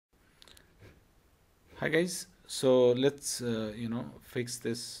Hi guys, so let's fix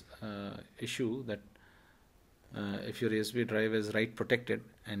this issue that if your USB drive is write protected,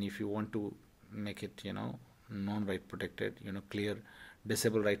 and if you want to make it non-write protected, clear,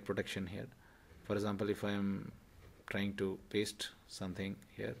 disable write protection here. For example, if I am trying to paste something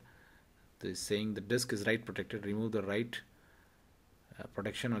here, this saying the disk is write protected, remove the write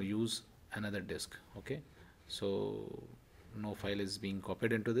protection or use another disk. Okay, so no file is being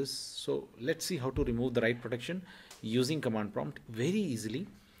copied into this. So let's see how to remove the write protection using command prompt very easily.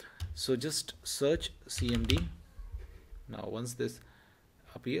 So just search cmd. Now once this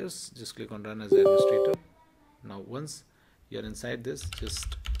appears, just click on run as administrator. Now once you're inside this,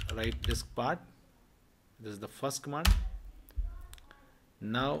 just write disk part. This is the first command.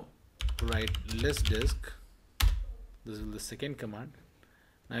 Now write list disk. This is the second command.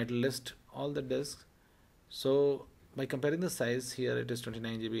 Now it will list all the disks. So by comparing the size, here it is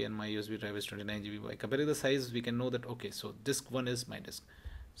 29 GB and my USB drive is 29 GB. By comparing the size, we can know that okay, so disk 1 is my disk.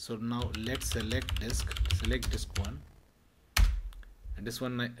 So now let's select disk 1, and this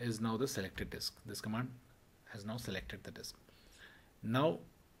one is now the selected disk. This command has now selected the disk. Now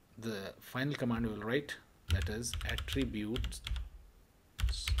the final command we will write, that is attributes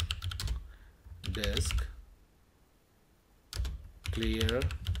disk clear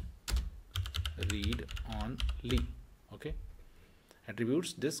read only. Okay,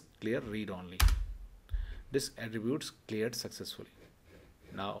 attributes disk clear read only. Disk attributes cleared successfully.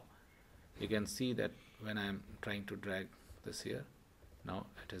 Now you can see that when I am trying to drag this here, now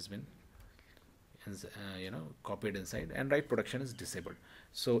it has been copied inside, and write protection is disabled.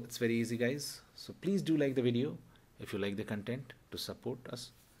 So it's very easy guys. So please do like the video if you like the content to support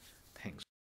us.